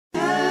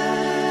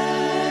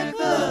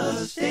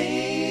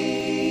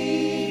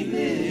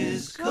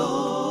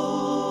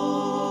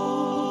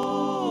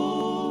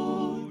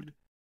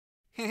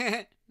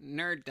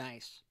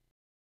NerdDice.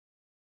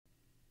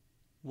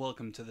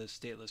 Welcome to the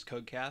Stateless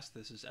Codecast.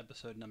 This is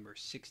episode number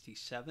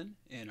 67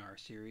 in our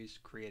series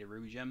Create a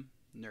RubyGem,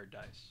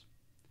 NerdDice.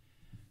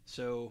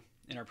 So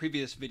in our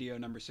previous video,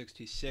 number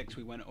 66,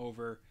 we went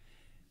over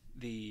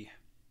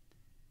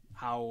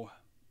how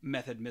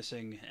method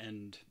missing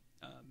and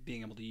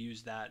being able to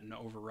use that and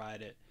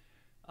override it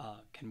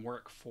can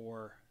work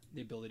for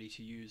the ability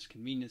to use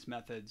convenience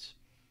methods.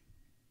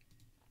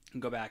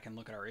 Go back and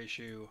look at our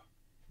issue.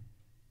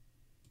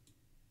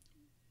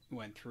 We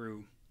went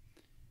through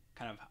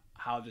kind of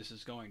how this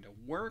is going to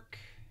work,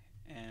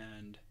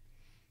 and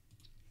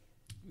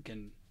we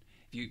can,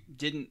 if you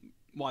didn't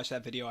watch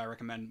that video, I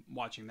recommend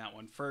watching that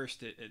one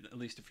first, at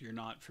least if you're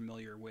not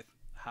familiar with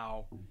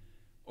how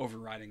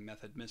overriding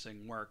method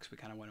missing works. We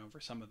kind of went over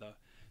some of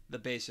the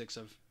basics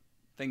of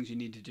things you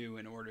need to do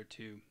in order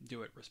to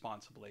do it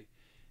responsibly.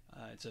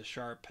 It's a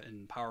sharp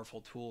and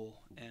powerful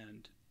tool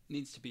and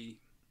needs to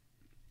be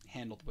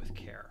handled with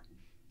care.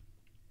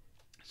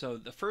 So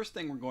the first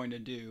thing we're going to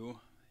do,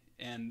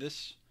 and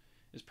this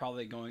task is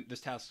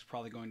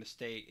probably going to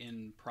stay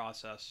in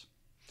process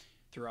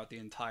throughout the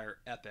entire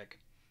epic,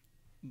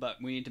 but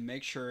we need to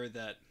make sure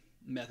that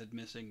method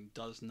missing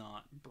does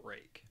not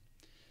break.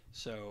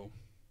 So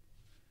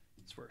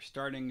we're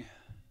starting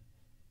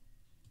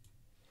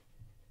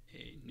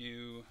a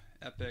new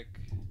epic.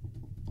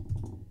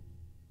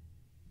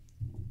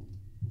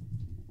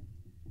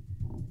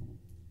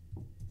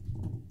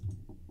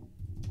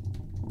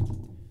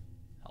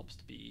 Helps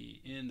to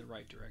be in the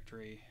right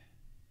directory.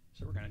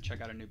 So we're going to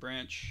check out a new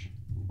branch,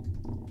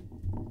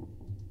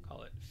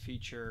 call it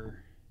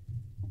feature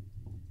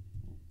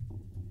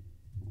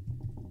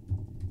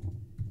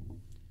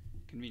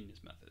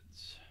convenience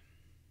methods.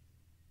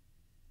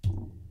 So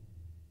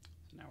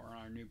now we're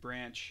on our new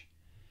branch.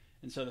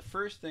 And so the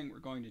first thing we're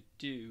going to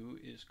do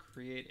is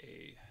create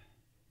a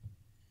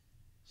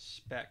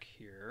spec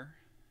here.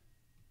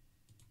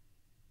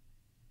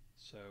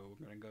 So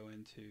we're going to go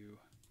into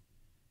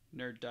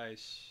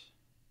NerdDice,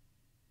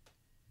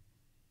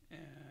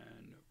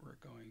 and we're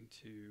going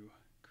to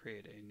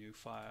create a new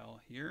file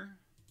here.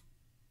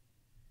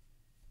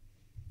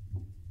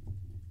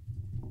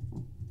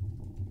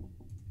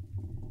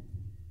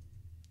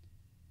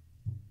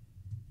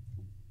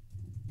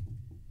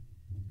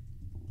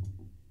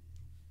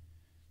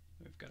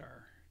 We've got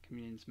our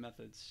convenience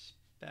methods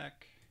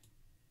spec.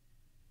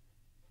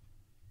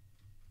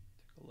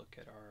 Take a look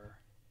at our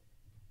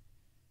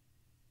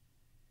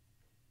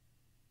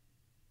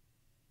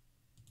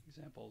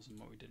examples and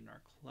what we did in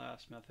our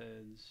class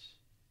methods.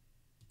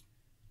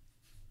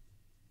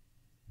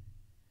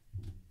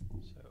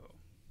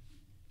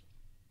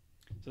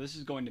 So this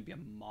is going to be a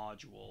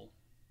module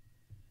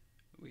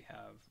we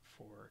have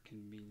for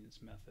convenience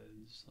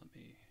methods. Let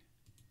me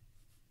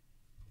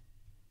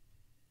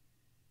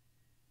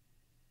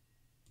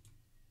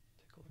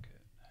take a look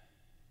at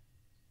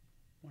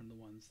one of the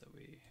ones that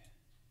we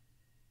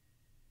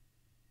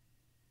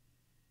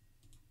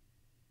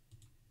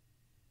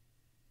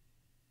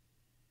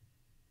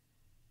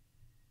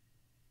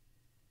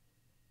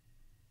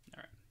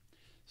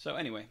So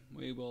anyway,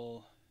 we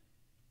will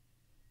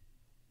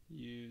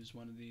use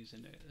one of these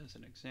as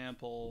an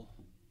example.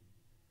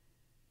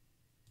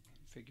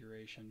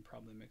 Configuration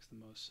probably makes the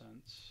most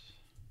sense.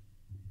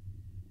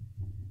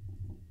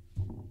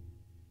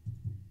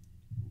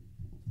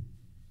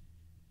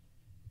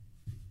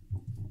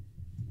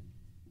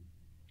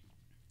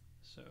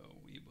 So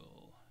we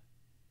will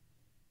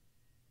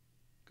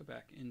go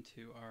back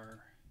into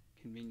our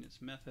convenience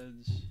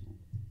methods.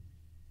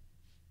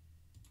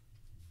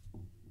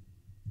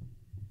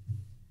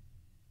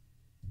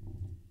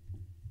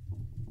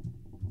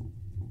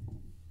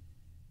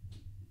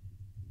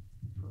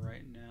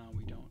 Right now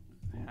we don't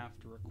have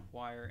to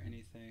require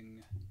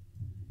anything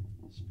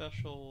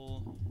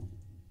special.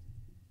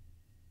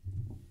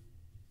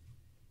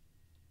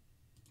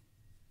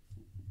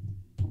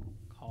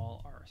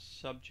 Call our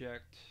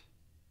subject.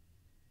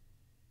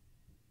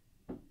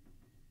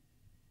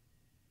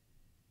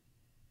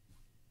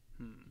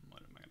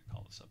 What am I going to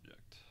call the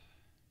subject?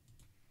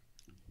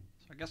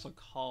 So I guess I'll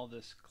call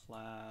this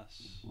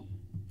class,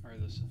 or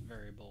this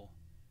variable,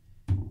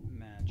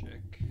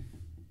 magic.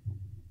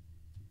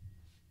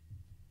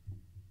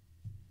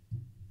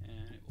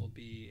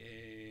 Be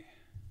a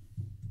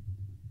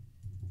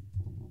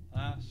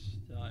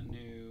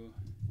class.new,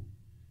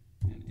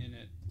 and in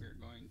it we're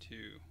going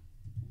to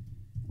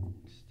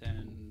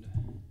extend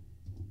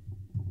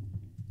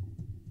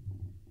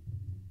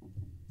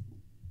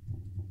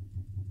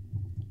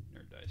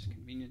NerdDice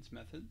convenience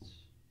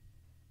methods.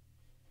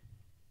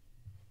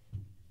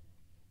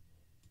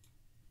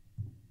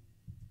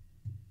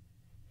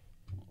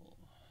 We'll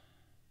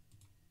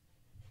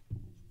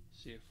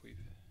see if we've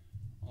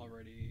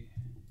already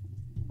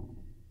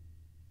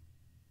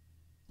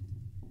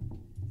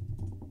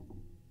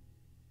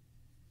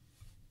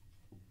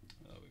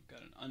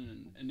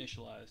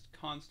uninitialized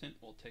constant.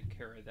 We'll take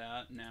care of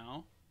that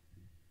now.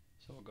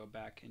 So we'll go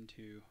back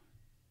into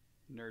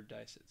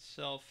NerdDice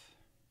itself,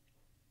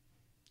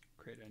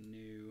 create a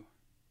new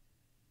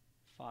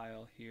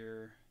file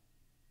here.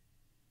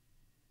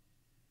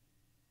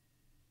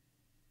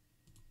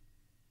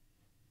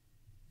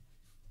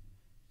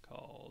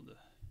 Called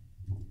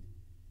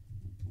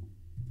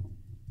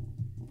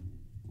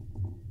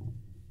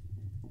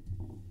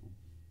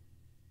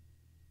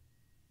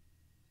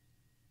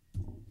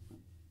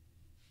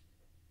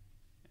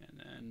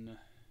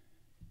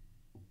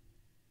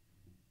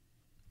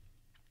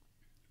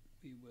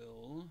we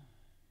will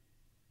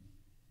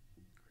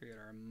create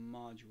our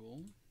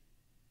module.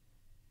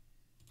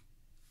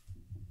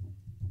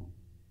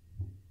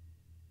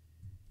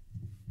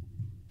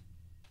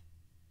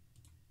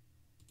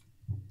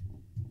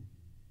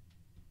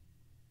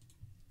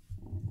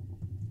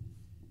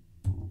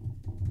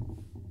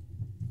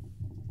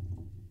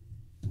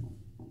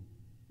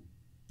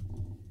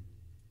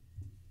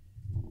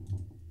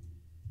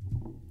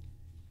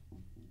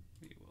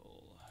 We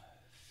will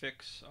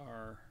fix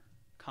our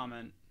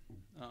comment,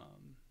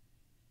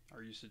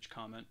 our usage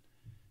comment.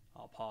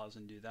 I'll pause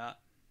and do that.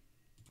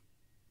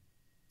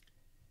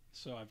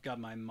 So I've got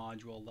my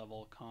module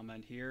level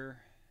comment here,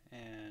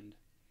 and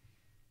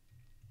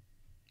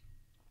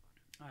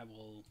I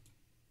will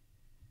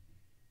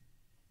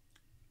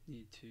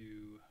need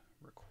to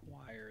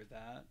require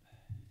that.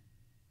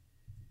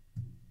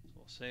 So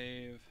we'll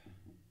save.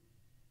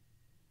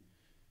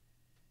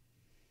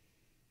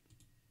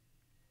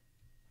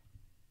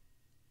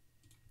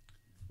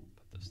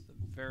 Put this at the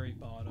very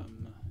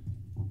bottom.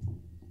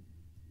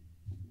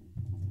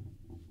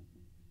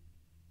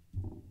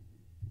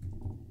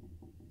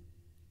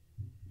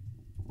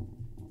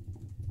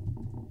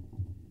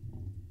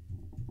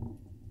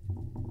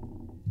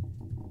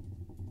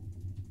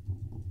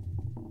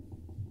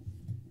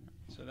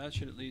 So that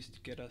should at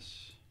least get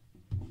us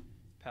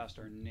past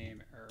our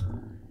name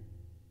error.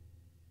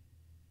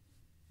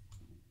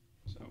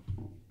 So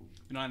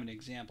we don't have any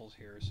examples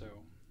here, so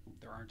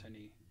there aren't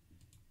any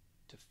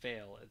to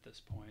fail at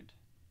this point.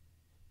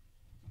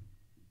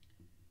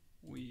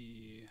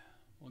 We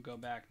will go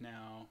back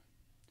now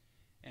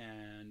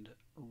and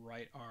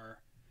write our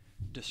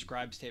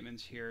describe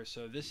statements here.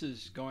 So this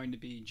is going to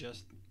be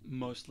just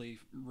mostly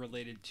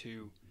related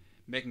to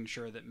making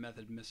sure that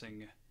method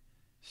missing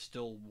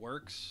still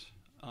works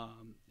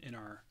in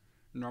our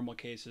normal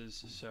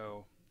cases.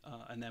 So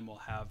and then we'll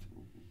have,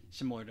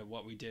 similar to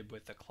what we did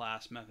with the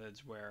class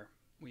methods, where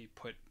we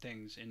put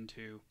things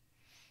into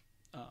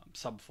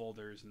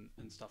subfolders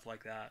and stuff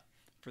like that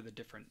for the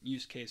different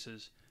use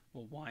cases.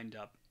 We'll wind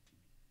up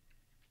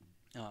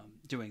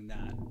doing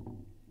that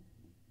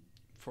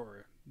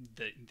for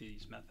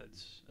these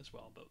methods as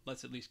well. But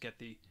let's at least get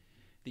the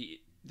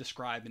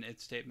describe and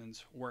it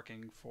statements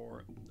working,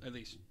 for at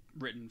least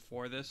written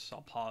for this.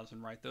 I'll pause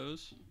and write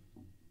those.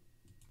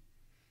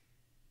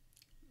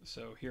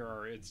 So here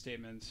are it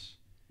statements.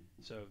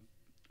 So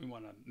we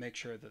want to make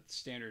sure that the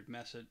standard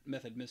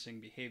method missing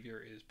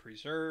behavior is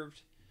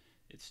preserved.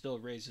 It still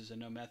raises a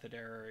no method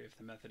error if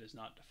the method is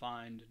not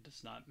defined and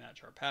does not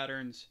match our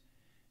patterns.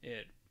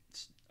 It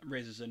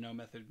raises a no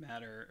method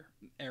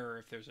error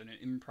if there's an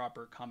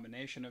improper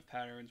combination of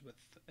patterns with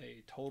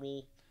a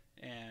total,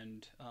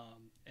 and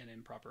an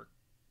improper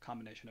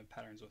combination of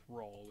patterns with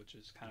role, which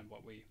is kind of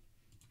what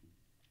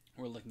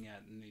we're looking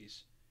at in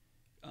these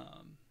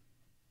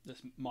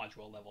this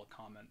module level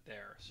comment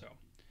there. So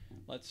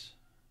let's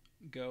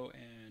go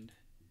and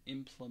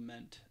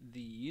implement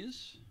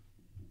these,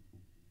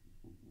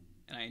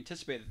 and I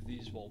anticipate that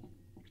these will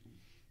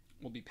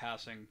be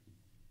passing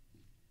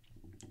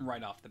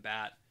right off the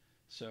bat.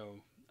 So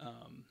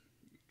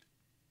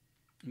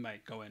you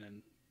might go in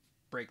and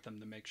break them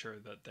to make sure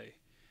that they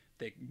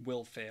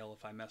will fail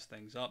if I mess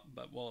things up,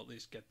 but we'll at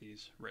least get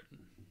these written.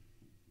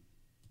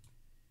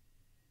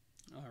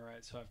 All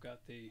right, so I've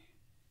got the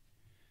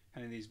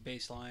kind of these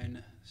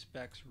baseline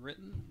specs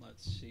written.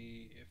 Let's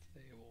see if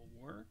they will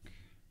work.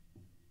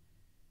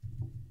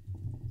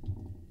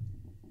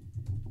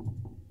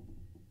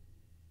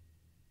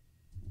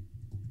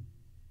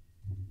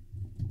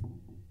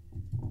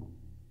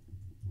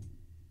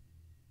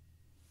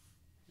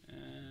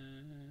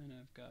 And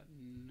I've got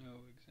no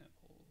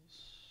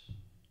examples.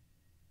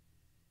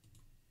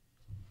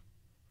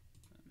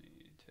 Let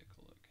me take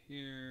a look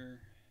here.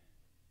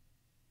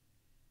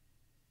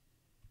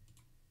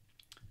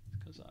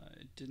 Because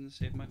I didn't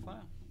save my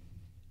file.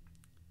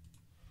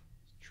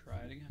 Let's try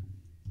it again.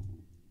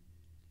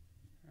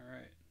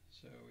 Alright,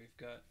 so we've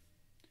got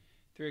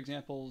 3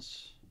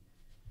 examples,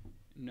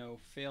 no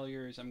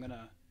failures. I'm going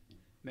to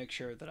make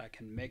sure that I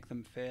can make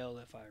them fail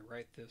if I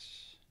write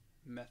this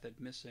method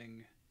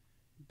missing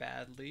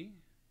badly.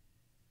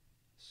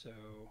 So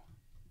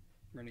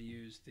I'm going to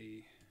use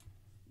the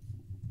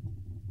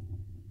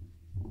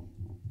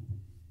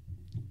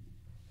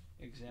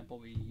example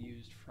we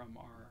used from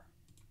our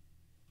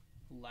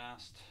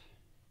last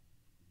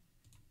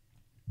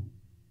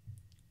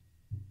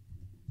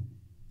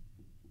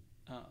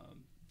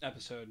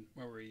episode,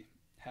 where we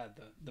had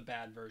the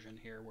bad version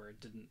here, where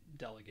it didn't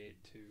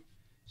delegate to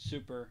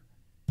super.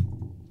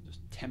 Just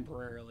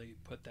temporarily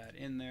put that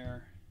in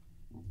there,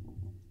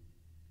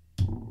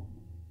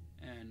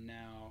 and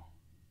now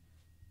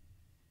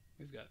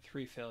we've got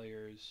 3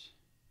 failures,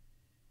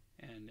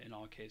 and in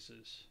all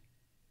cases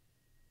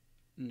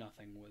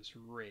nothing was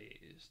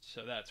raised.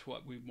 So that's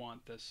what we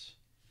want this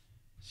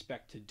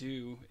spec to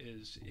do,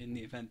 is in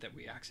the event that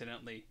we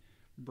accidentally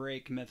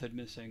break method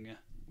missing,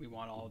 we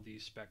want all of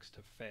these specs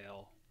to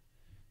fail.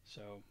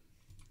 So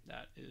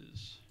that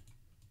is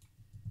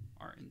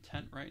our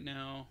intent right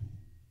now.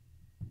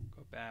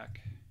 Go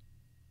back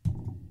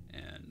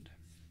and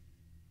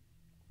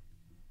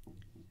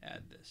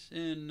add this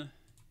in.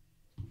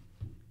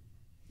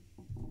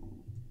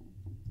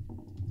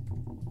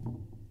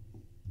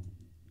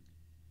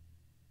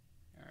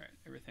 All right,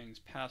 everything's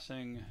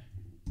passing.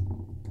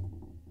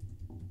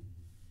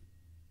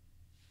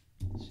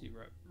 Let's see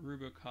what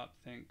RuboCop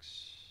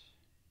thinks.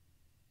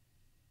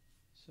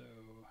 So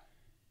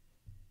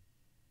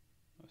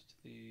most of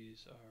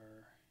these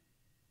are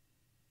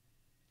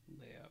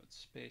layout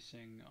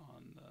spacing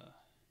on the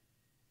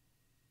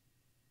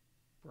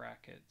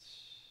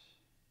brackets.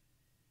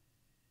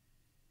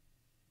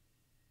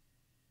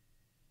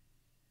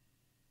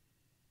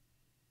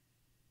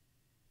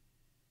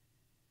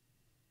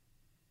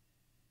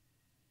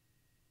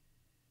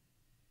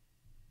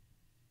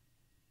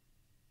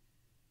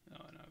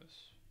 Oh, and I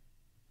was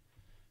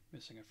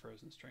missing a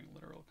frozen string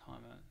literal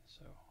comment.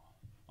 So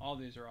all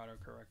these are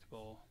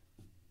auto-correctable.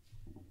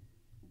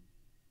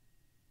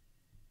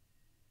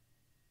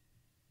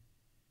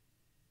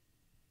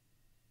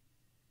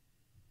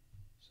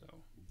 So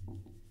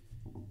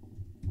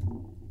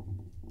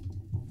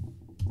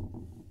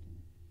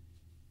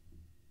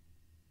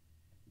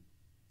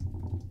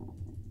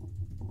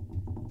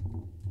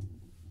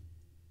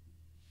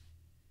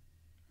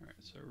all right,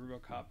 so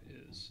RuboCop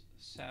is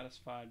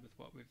satisfied with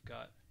what we've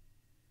got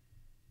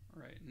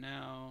right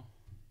now.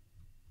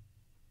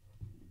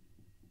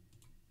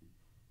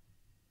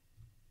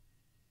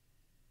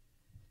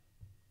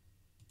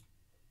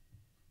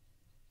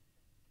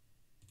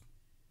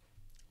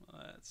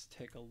 Let's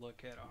take a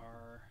look at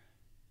our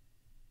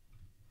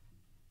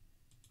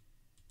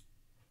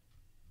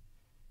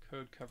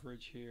code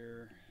coverage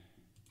here.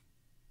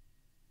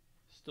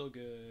 Still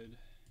good.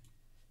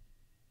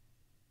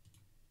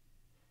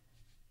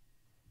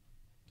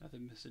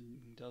 Nothing missing,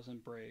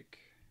 doesn't break.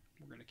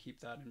 We're going to keep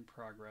that in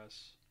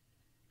progress.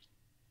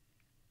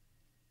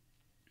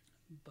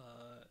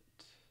 But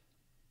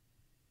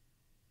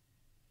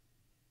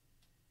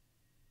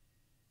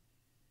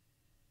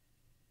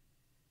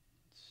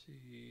let's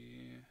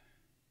see.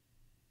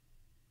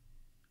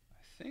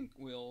 I think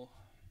we'll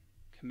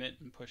commit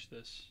and push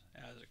this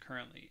as it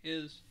currently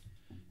is,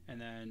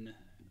 and then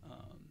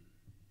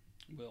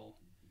we'll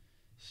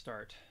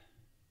start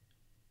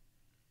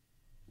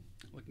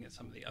looking at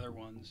some of the other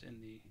ones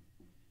in the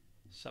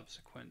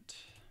subsequent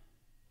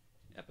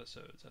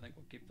episodes. I think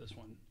we'll keep this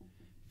one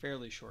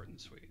fairly short and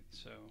sweet.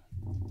 So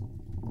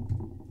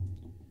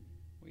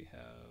we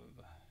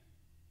have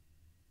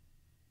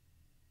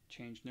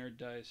changed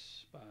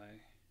NerdDice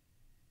by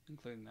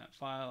including that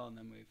file, and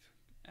then we've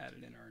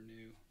added in our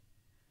new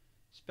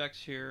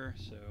specs here.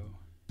 So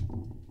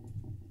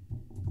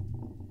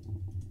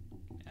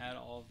add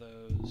all of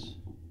those.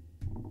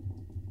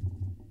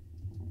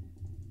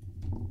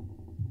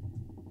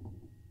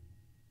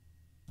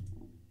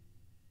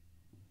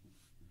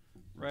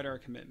 Write our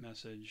commit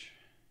message.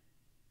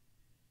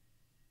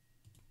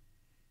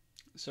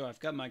 So I've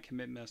got my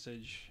commit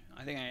message.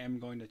 I think I am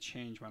going to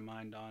change my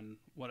mind on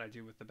what I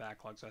do with the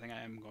backlog. So I think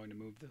I am going to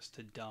move this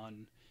to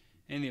done.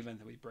 In the event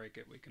that we break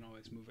it, we can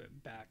always move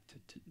it back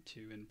to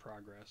in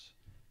progress.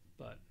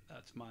 But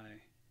that's my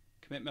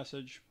commit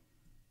message.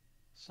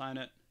 Sign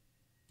it.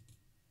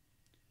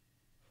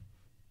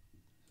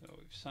 So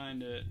we've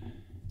signed it.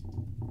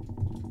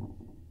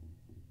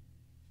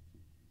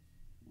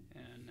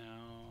 And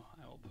now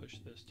I will push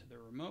this to the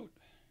remote.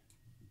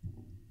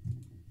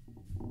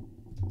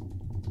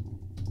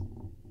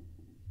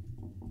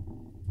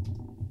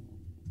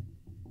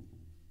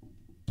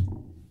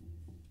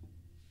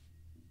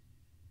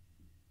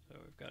 So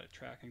we've got it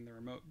tracking the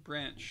remote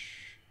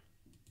branch.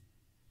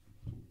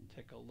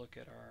 Take a look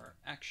at our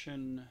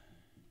action.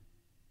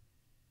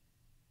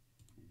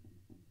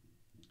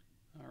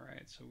 All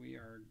right, so we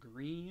are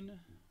green.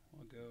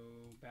 We'll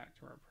go back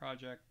to our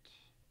project.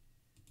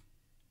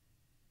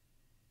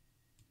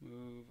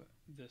 Move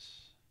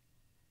this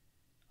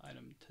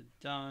item to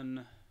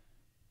done.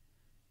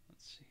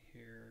 Let's see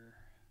here.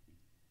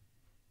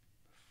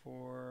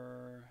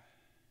 Before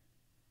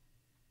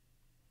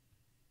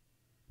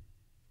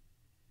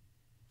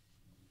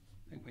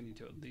I think we need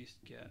to at least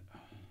get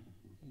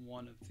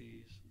one of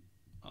these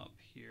up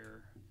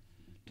here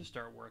to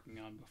start working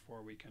on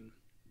before we can.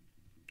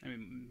 I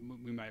mean,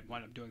 we might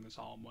wind up doing this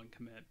all in one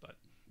commit, but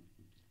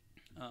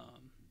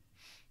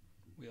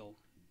we'll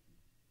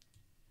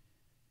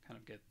kind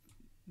of get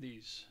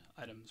these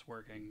items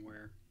working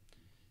where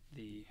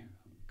the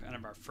kind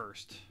of our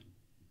first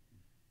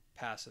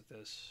pass at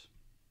this,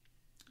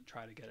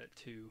 try to get it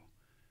to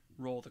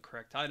roll the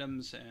correct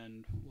items,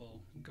 and we'll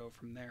go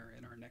from there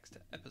in our next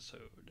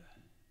episode.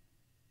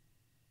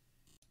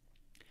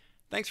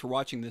 Thanks for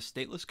watching this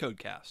stateless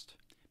Codecast.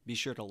 Be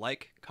sure to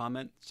like,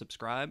 comment,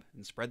 subscribe,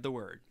 and spread the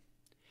word.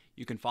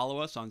 You can follow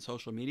us on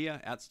social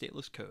media at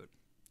Stateless Code.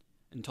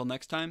 Until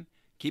next time,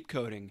 keep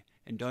coding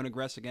and don't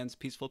aggress against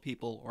peaceful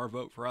people or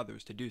vote for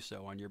others to do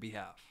so on your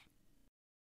behalf.